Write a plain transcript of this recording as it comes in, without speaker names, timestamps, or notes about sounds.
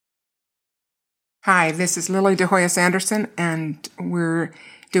Hi, this is Lily DeHoyos Anderson, and we're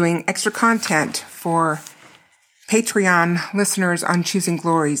doing extra content for Patreon listeners on Choosing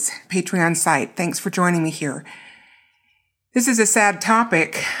Glory's Patreon site. Thanks for joining me here. This is a sad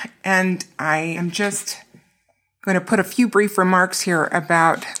topic, and I am just going to put a few brief remarks here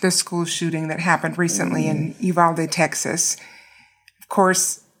about the school shooting that happened recently in Uvalde, Texas. Of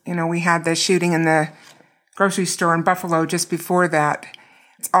course, we had the shooting in the grocery store in Buffalo just before that.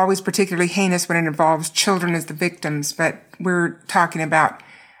 It's always particularly heinous when it involves children as the victims, but we're talking about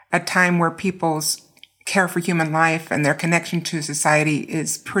a time where people's care for human life and their connection to society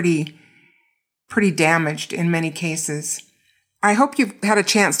is pretty damaged in many cases. I hope you've had a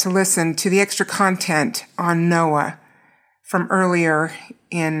chance to listen to the extra content on Noah from earlier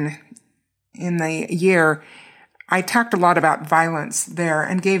in the year. I talked a lot about violence there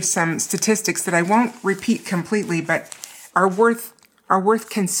and gave some statistics that I won't repeat completely, but are worth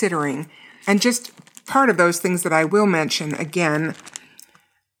considering. And just part of those things that I will mention again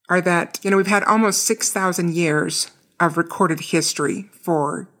are that, we've had almost 6,000 years of recorded history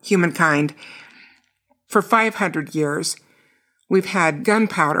for humankind. For 500 years, we've had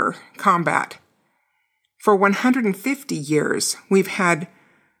gunpowder combat. For 150 years, we've had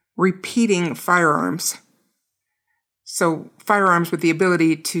repeating firearms. So firearms with the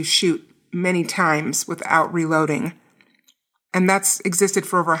ability to shoot many times without reloading. And that's existed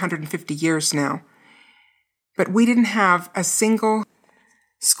for over 150 years now. But we didn't have a single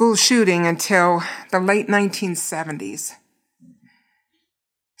school shooting until the late 1970s.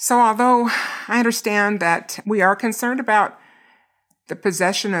 So although I understand that we are concerned about the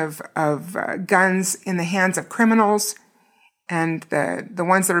possession of guns in the hands of criminals and the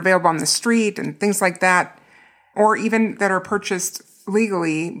ones that are available on the street and things like that, or even that are purchased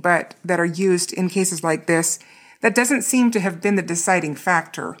legally but that are used in cases like this, that doesn't seem to have been the deciding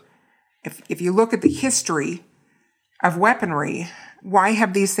factor. If you look at the history of weaponry, why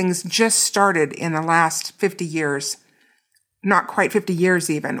have these things just started in the last 50 years? Not quite 50 years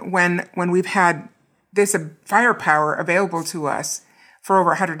even, when we've had this firepower available to us for over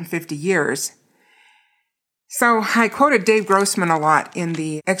 150 years. So I quoted Dave Grossman a lot in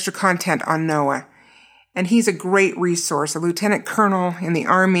the extra content on Noah. And he's a great resource, a lieutenant colonel in the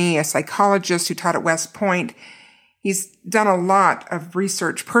Army, a psychologist who taught at West Point. He's done a lot of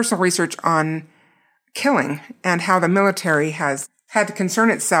research, personal research on killing and how the military has had to concern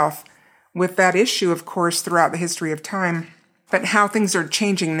itself with that issue, of course, throughout the history of time, but how things are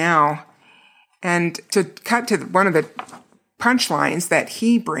changing now. And to cut to one of the punchlines that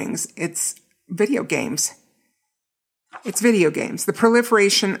he brings, it's video games. It's video games. The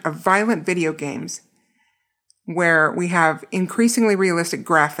proliferation of violent video games where we have increasingly realistic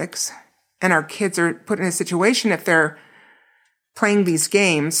graphics, and our kids are put in a situation, if they're playing these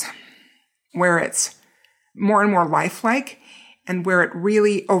games, where it's more and more lifelike and where it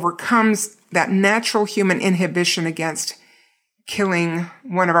really overcomes that natural human inhibition against killing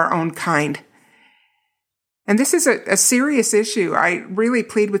one of our own kind. And this is a serious issue. I really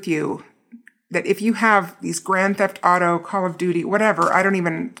plead with you that if you have these Grand Theft Auto, Call of Duty, whatever, I don't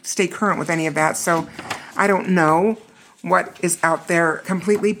even stay current with any of that, so I don't know what is out there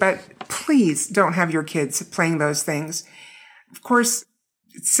completely, but please don't have your kids playing those things. Of course,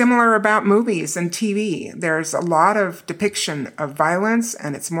 it's similar about movies and TV. There's a lot of depiction of violence,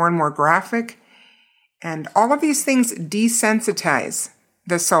 and it's more and more graphic. And all of these things desensitize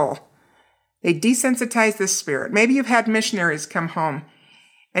the soul. They desensitize the spirit. Maybe you've had missionaries come home,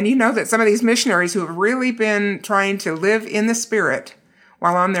 and you know that some of these missionaries who have really been trying to live in the spirit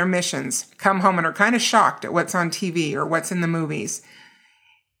while on their missions come home and are kind of shocked at what's on TV or what's in the movies.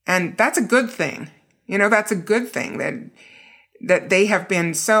 And that's a good thing. That's a good thing that they have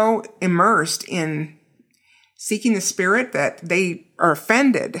been so immersed in seeking the spirit that they are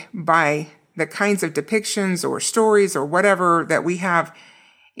offended by the kinds of depictions or stories or whatever that we have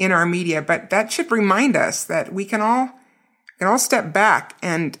in our media. But that should remind us that we can all step back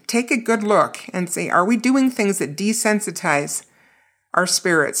and take a good look and say, are we doing things that desensitize our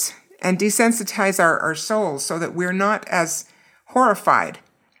spirits and desensitize our souls so that we're not as horrified?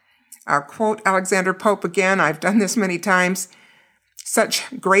 I'll quote Alexander Pope again. I've done this many times. Such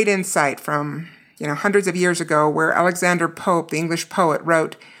great insight from, hundreds of years ago, where Alexander Pope, the English poet,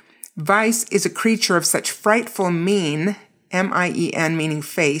 wrote, "Vice is a creature of such frightful mien," M-I-E-N meaning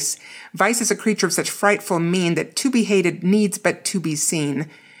face. "Vice is a creature of such frightful mien that to be hated needs but to be seen.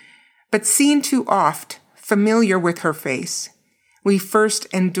 But seen too oft, familiar with her face, we first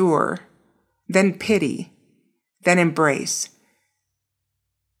endure, then pity, then embrace."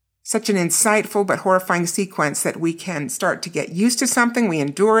 such an insightful but horrifying sequence that we can start to get used to something, we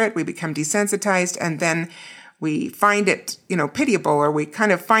endure it, we become desensitized, and then we find it, pitiable, or we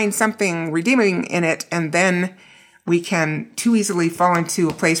kind of find something redeeming in it, and then we can too easily fall into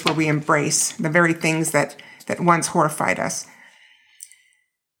a place where we embrace the very things that once horrified us.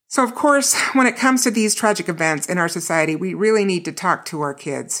 So, of course, when it comes to these tragic events in our society, we really need to talk to our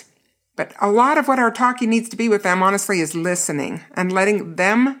kids. But a lot of what our talking needs to be with them, honestly, is listening and letting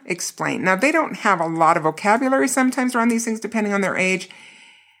them explain. Now, they don't have a lot of vocabulary sometimes around these things, depending on their age.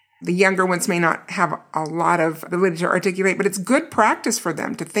 The younger ones may not have a lot of ability to articulate, but it's good practice for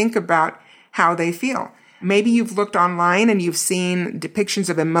them to think about how they feel. Maybe you've looked online and you've seen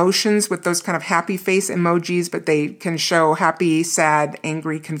depictions of emotions with those kind of happy face emojis, but they can show happy, sad,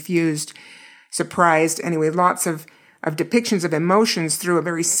 angry, confused, surprised. Anyway, lots of depictions of emotions through a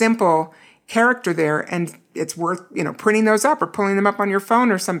very simple character there. And it's worth, printing those up or pulling them up on your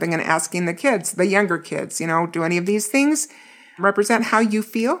phone or something and asking the kids, the younger kids, do any of these things represent how you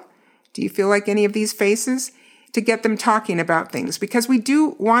feel? Do you feel like any of these faces? To get them talking about things, because we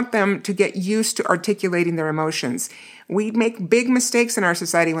do want them to get used to articulating their emotions. We make big mistakes in our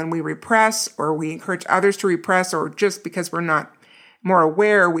society when we repress, or we encourage others to repress, or just because we're not more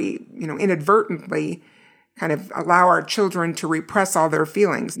aware, we, inadvertently kind of allow our children to repress all their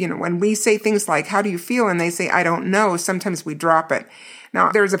feelings. When we say things like, "How do you feel?" and they say, "I don't know," sometimes we drop it.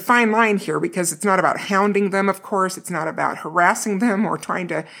 Now, there's a fine line here, because it's not about hounding them, of course. It's not about harassing them or trying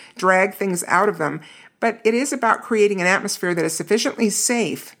to drag things out of them. But it is about creating an atmosphere that is sufficiently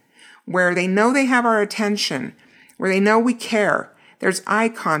safe, where they know they have our attention, where they know we care. There's eye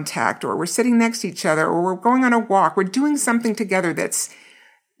contact, or we're sitting next to each other, or we're going on a walk. We're doing something together that's,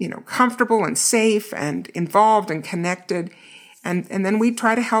 comfortable and safe and involved and connected. And then we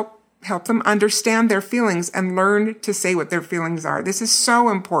try to help them understand their feelings and learn to say what their feelings are. This is so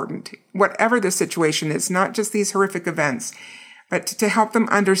important, whatever the situation is, not just these horrific events. But to help them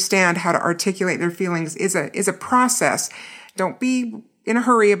understand how to articulate their feelings is a process. Don't be in a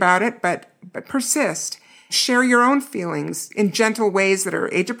hurry about it, but persist. Share your own feelings in gentle ways that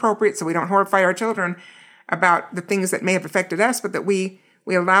are age appropriate, so we don't horrify our children about the things that may have affected us, but that we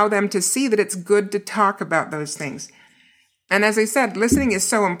allow them to see that it's good to talk about those things. And as I said, listening is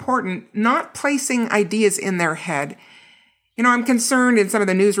so important, not placing ideas in their head. I'm concerned in some of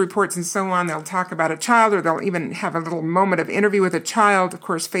the news reports and so on, they'll talk about a child, or they'll even have a little moment of interview with a child, of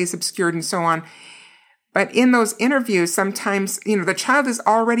course, face obscured and so on. But in those interviews, sometimes, the child is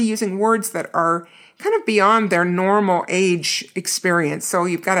already using words that are kind of beyond their normal age experience. So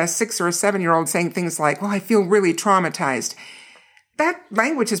you've got a 6 or a 7-year-old saying things like, "Well, I feel really traumatized." That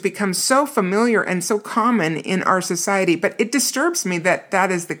language has become so familiar and so common in our society, but it disturbs me that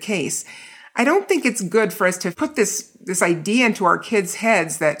that is the case. I don't think it's good for us to put this idea into our kids'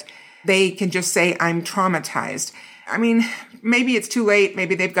 heads that they can just say, "I'm traumatized." I mean, maybe it's too late.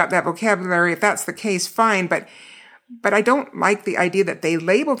 Maybe they've got that vocabulary. If that's the case, fine. But I don't like the idea that they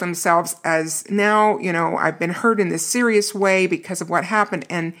label themselves as, now, I've been hurt in this serious way because of what happened.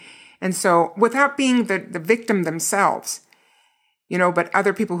 And so without being the victim themselves, but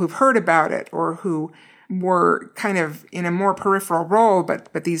other people who've heard about it or who were kind of in a more peripheral role,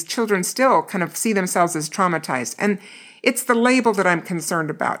 but these children still kind of see themselves as traumatized. And it's the label that I'm concerned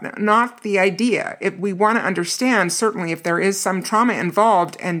about, not the idea. We want to understand, certainly, if there is some trauma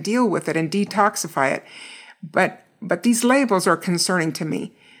involved, and deal with it and detoxify it. But these labels are concerning to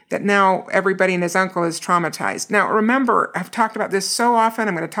me, that now everybody and his uncle is traumatized. Now, remember, I've talked about this so often,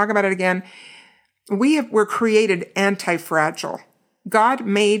 I'm going to talk about it again. We're created anti-fragile. God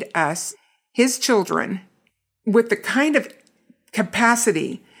made us, his children, with the kind of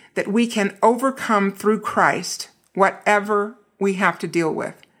capacity that we can overcome through Christ whatever we have to deal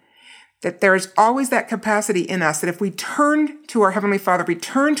with. That there's always that capacity in us that if we turn to our Heavenly Father, we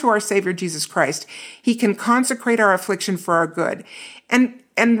turn to our Savior Jesus Christ, he can consecrate our affliction for our good. And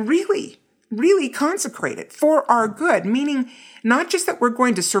really, really consecrate it for our good, meaning not just that we're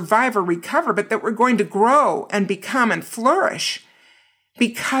going to survive or recover, but that we're going to grow and become and flourish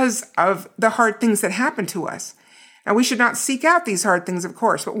because of the hard things that happen to us. Now, we should not seek out these hard things, of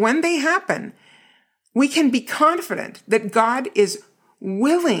course, but when they happen, we can be confident that God is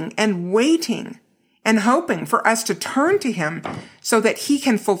willing and waiting and hoping for us to turn to him so that he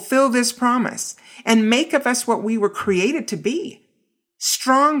can fulfill this promise and make of us what we were created to be: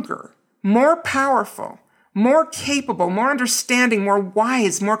 stronger, more powerful, more capable, more understanding, more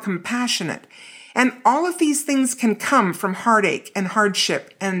wise, more compassionate. And all of these things can come from heartache and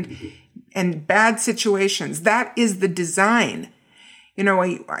hardship and bad situations. That is the design.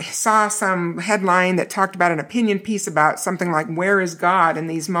 I saw some headline that talked about an opinion piece about something like, where is God in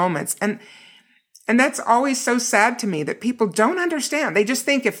these moments? And that's always so sad to me that people don't understand. They just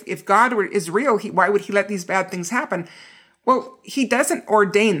think if God is real, why would he let these bad things happen? Well, he doesn't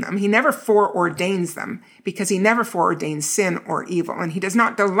ordain them. He never foreordains them because he never foreordains sin or evil. And he does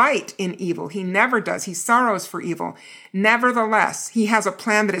not delight in evil. He never does. He sorrows for evil. Nevertheless, he has a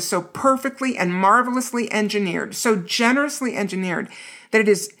plan that is so perfectly and marvelously engineered, so generously engineered, that it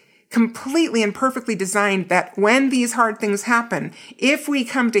is completely and perfectly designed that when these hard things happen, if we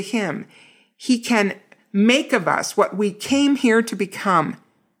come to him, he can make of us what we came here to become.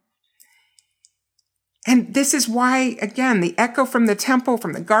 And this is why, again, the echo from the temple,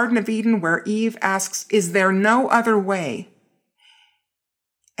 from the Garden of Eden, where Eve asks, is there no other way?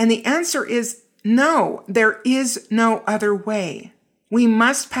 And the answer is no, there is no other way. We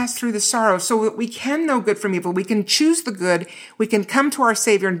must pass through the sorrow so that we can know good from evil. We can choose the good. We can come to our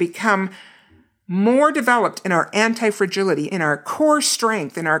Savior and become more developed in our anti-fragility, in our core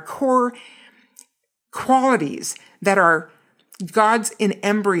strength, in our core qualities that are God's in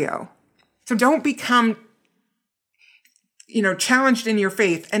embryo. So don't become, challenged in your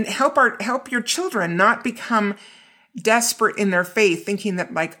faith, and help your children not become desperate in their faith, thinking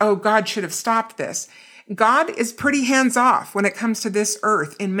that God should have stopped this. God is pretty hands off when it comes to this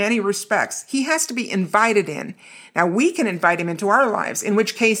earth in many respects. He has to be invited in. Now we can invite him into our lives, in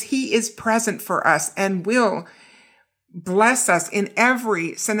which case he is present for us and will bless us in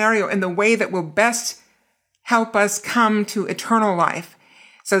every scenario in the way that will best help us come to eternal life.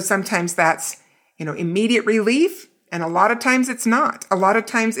 So sometimes that's, immediate relief, and a lot of times it's not. A lot of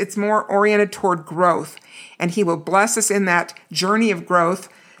times it's more oriented toward growth, and he will bless us in that journey of growth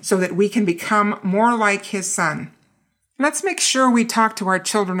so that we can become more like his son. Let's make sure we talk to our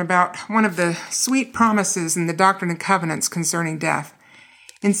children about one of the sweet promises in the Doctrine and Covenants concerning death.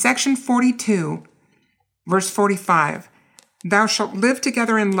 In section 42, verse 45, thou shalt live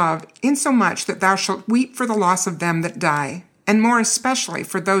together in love, insomuch that thou shalt weep for the loss of them that die, and more especially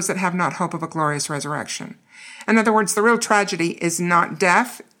for those that have not hope of a glorious resurrection. In other words, the real tragedy is not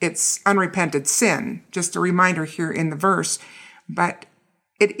death, it's unrepented sin. Just a reminder here in the verse. But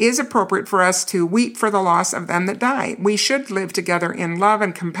it is appropriate for us to weep for the loss of them that die. We should live together in love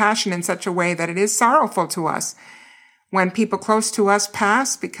and compassion in such a way that it is sorrowful to us when people close to us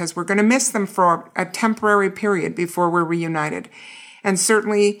pass, because we're going to miss them for a temporary period before we're reunited. And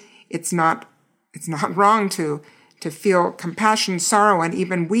certainly it's not wrong to feel compassion, sorrow, and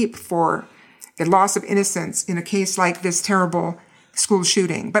even weep for the loss of innocence in a case like this terrible school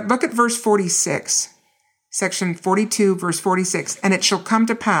shooting. But look at verse 46, section 42, verse 46. And it shall come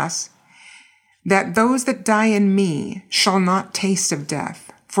to pass that those that die in me shall not taste of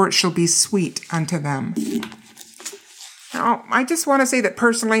death, for it shall be sweet unto them. Now, I just want to say that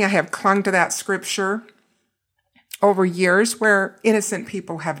personally, I have clung to that scripture over years where innocent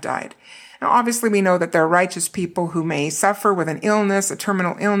people have died. Now, obviously, we know that there are righteous people who may suffer with an illness, a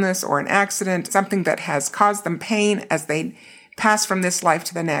terminal illness, or an accident, something that has caused them pain as they pass from this life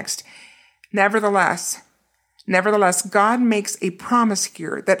to the next. Nevertheless, God makes a promise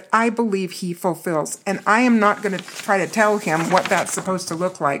here that I believe he fulfills. And I am not going to try to tell him what that's supposed to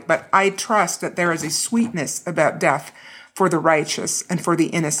look like, but I trust that there is a sweetness about death for the righteous and for the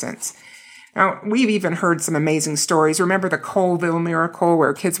innocents. Now, we've even heard some amazing stories. Remember the Colville miracle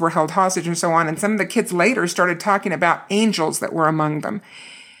where kids were held hostage and so on, and some of the kids later started talking about angels that were among them.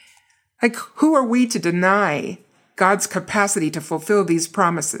 Who are we to deny God's capacity to fulfill these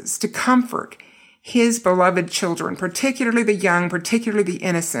promises, to comfort his beloved children, particularly the young, particularly the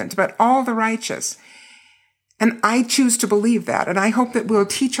innocent, but all the righteous? And I choose to believe that, and I hope that we'll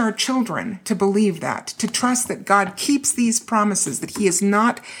teach our children to believe that, to trust that God keeps these promises, that he is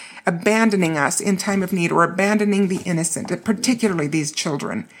not abandoning us in time of need or abandoning the innocent, particularly these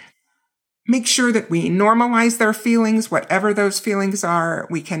children. Make sure that we normalize their feelings, whatever those feelings are.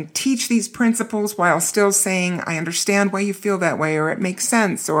 We can teach these principles while still saying, I understand why you feel that way, or it makes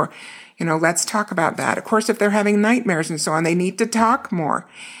sense, or, let's talk about that. Of course, if they're having nightmares and so on, they need to talk more.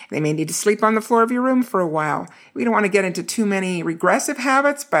 They may need to sleep on the floor of your room for a while. We don't want to get into too many regressive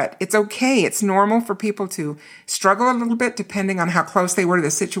habits, but it's okay. It's normal for people to struggle a little bit depending on how close they were to the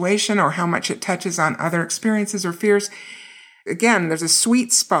situation or how much it touches on other experiences or fears. Again, there's a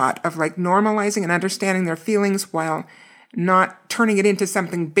sweet spot of normalizing and understanding their feelings while not turning it into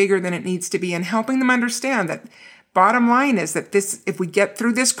something bigger than it needs to be, and helping them understand that bottom line is that if we get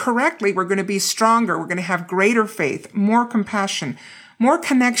through this correctly, we're going to be stronger. We're going to have greater faith, more compassion, more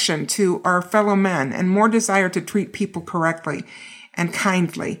connection to our fellow men, and more desire to treat people correctly and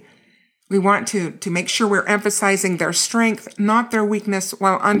kindly. We want to make sure we're emphasizing their strength, not their weakness,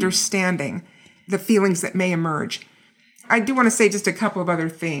 while understanding the feelings that may emerge. I do want to say just a couple of other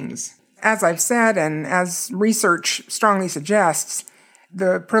things. As I've said, and as research strongly suggests,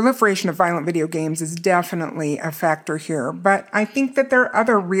 the proliferation of violent video games is definitely a factor here, but I think that there are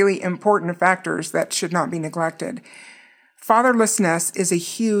other really important factors that should not be neglected. Fatherlessness is a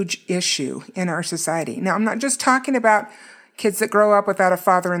huge issue in our society. Now, I'm not just talking about kids that grow up without a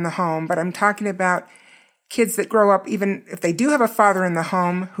father in the home, but I'm talking about kids that grow up, even if they do have a father in the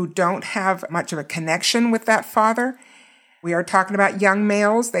home, who don't have much of a connection with that father. We are talking about young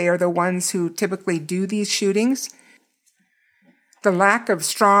males. They are the ones who typically do these shootings. The lack of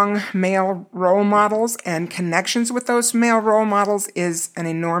strong male role models and connections with those male role models is an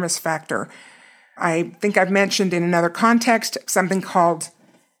enormous factor. I think I've mentioned in another context something called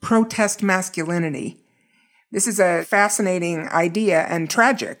protest masculinity. This is a fascinating idea and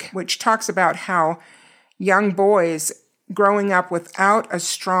tragic, which talks about how young boys growing up without a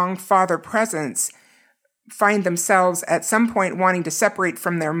strong father presence find themselves at some point wanting to separate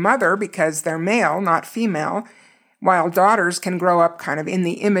from their mother because they're male, not female, while daughters can grow up kind of in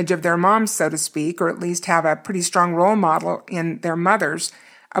the image of their moms, so to speak, or at least have a pretty strong role model in their mothers.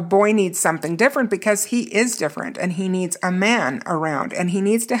 A boy needs something different because he is different, and he needs a man around, and he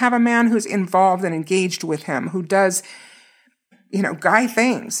needs to have a man who's involved and engaged with him, who does, guy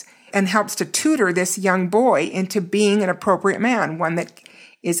things, and helps to tutor this young boy into being an appropriate man, one that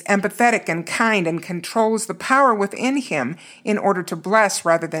is empathetic and kind and controls the power within him in order to bless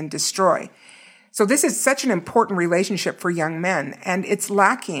rather than destroy. So this is such an important relationship for young men, and it's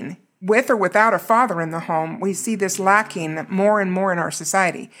lacking. With or without a father in the home, we see this lacking more and more in our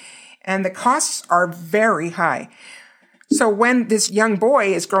society. And the costs are very high. So when this young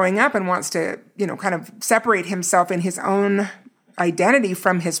boy is growing up and wants to, kind of separate himself in his own identity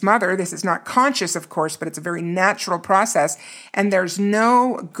from his mother, this is not conscious, of course, but it's a very natural process. And there's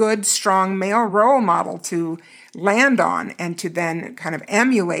no good, strong male role model to land on and to then kind of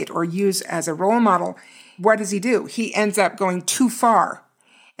emulate or use as a role model. What does he do? He ends up going too far.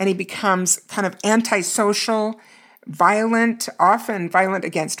 And he becomes kind of antisocial, violent, often violent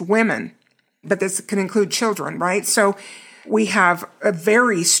against women. But this can include children, right? So we have a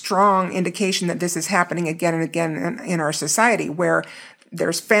very strong indication that this is happening again and again in our society, where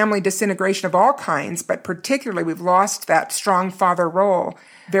there's family disintegration of all kinds, but particularly we've lost that strong father role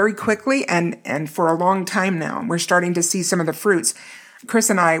very quickly and for a long time now. We're starting to see some of the fruits.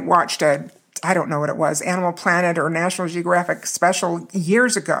 Chris and I watched I don't know what it was, Animal Planet or National Geographic special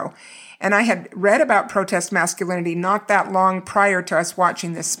years ago. And I had read about protest masculinity not that long prior to us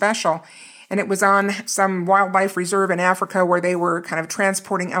watching this special. And it was on some wildlife reserve in Africa where they were kind of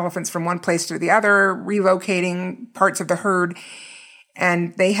transporting elephants from one place to the other, relocating parts of the herd.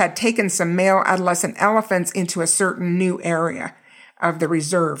 And they had taken some male adolescent elephants into a certain new area of the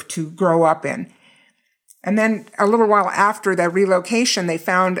reserve to grow up in. And then a little while after that relocation, they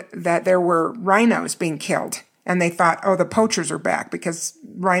found that there were rhinos being killed. And they thought, oh, the poachers are back, because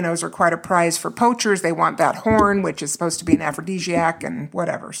rhinos are quite a prize for poachers. They want that horn, which is supposed to be an aphrodisiac and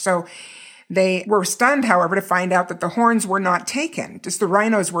whatever. So they were stunned, however, to find out that the horns were not taken. Just the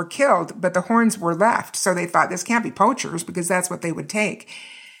rhinos were killed, but the horns were left. So they thought this can't be poachers, because that's what they would take.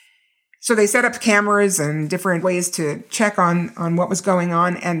 So they set up cameras and different ways to check on what was going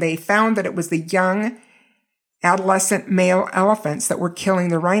on. And they found that it was the young adolescent male elephants that were killing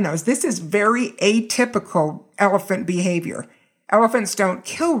the rhinos. This is very atypical elephant behavior. Elephants don't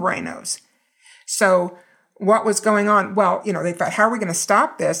kill rhinos. So what was going on? Well, they thought, how are we going to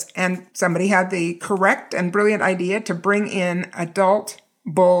stop this? And somebody had the correct and brilliant idea to bring in adult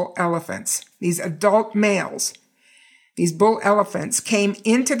bull elephants. These adult males, these bull elephants came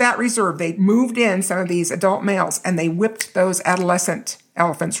into that reserve. They moved in some of these adult males and they whipped those adolescent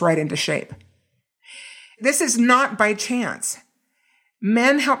elephants right into shape. This is not by chance.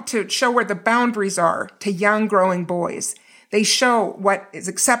 Men help to show where the boundaries are to young growing boys. They show what is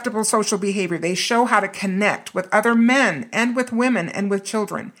acceptable social behavior. They show how to connect with other men and with women and with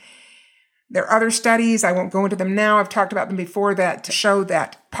children. There are other studies, I won't go into them now, I've talked about them before, that show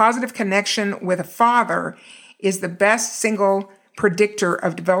that positive connection with a father is the best single predictor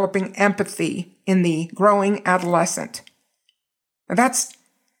of developing empathy in the growing adolescent. Now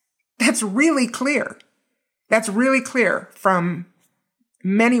that's really clear. That's really clear from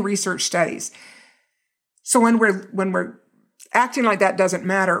many research studies. So when we're acting like that doesn't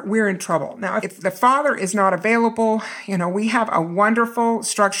matter, we're in trouble. Now, if the father is not available, we have a wonderful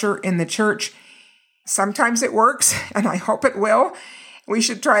structure in the church. Sometimes it works, and I hope it will. We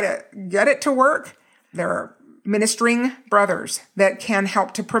should try to get it to work. There are ministering brothers that can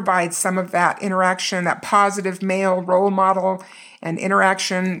help to provide some of that interaction, that positive male role model and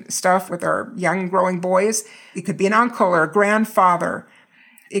interaction stuff with our young growing boys. It could be an uncle or a grandfather.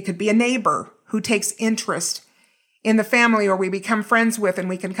 It could be a neighbor who takes interest in the family or we become friends with, and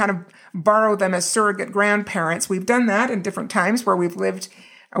we can kind of borrow them as surrogate grandparents. We've done that in different times where we've lived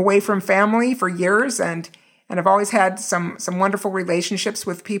away from family for years and I've always had some wonderful relationships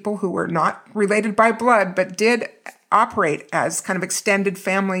with people who were not related by blood, but did operate as kind of extended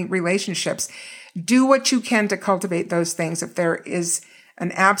family relationships. Do what you can to cultivate those things if there is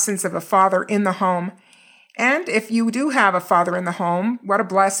an absence of a father in the home. And if you do have a father in the home, what a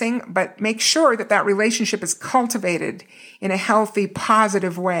blessing, but make sure that that relationship is cultivated in a healthy,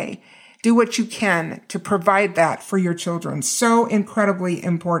 positive way. Do what you can to provide that for your children. So incredibly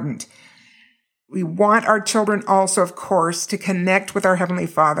important. We want our children also, of course, to connect with our Heavenly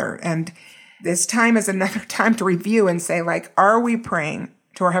Father. And this time is another time to review and say, like, are we praying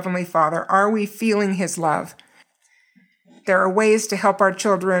to our Heavenly Father? Are we feeling His love? There are ways to help our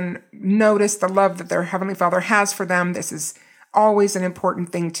children notice the love that their Heavenly Father has for them. This is always an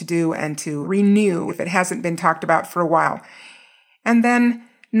important thing to do and to renew if it hasn't been talked about for a while. And then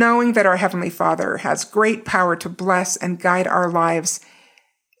knowing that our Heavenly Father has great power to bless and guide our lives,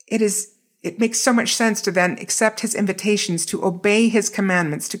 it makes so much sense to then accept His invitations, to obey His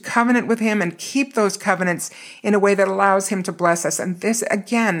commandments, to covenant with Him and keep those covenants in a way that allows Him to bless us. And this,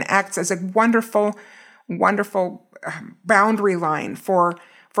 again, acts as a wonderful, wonderful boundary line for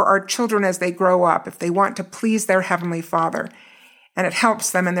our children as they grow up, if they want to please their Heavenly Father. And it helps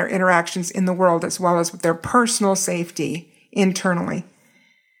them in their interactions in the world as well as with their personal safety internally.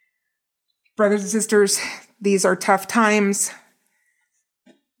 Brothers and sisters, these are tough times.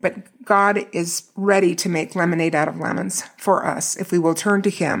 But God is ready to make lemonade out of lemons for us if we will turn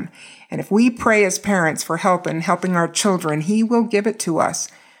to Him. And if we pray as parents for help in helping our children, He will give it to us.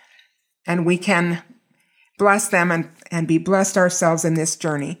 And we can bless them and be blessed ourselves in this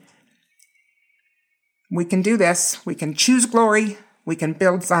journey. We can do this. We can choose glory. We can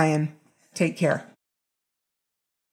build Zion. Take care.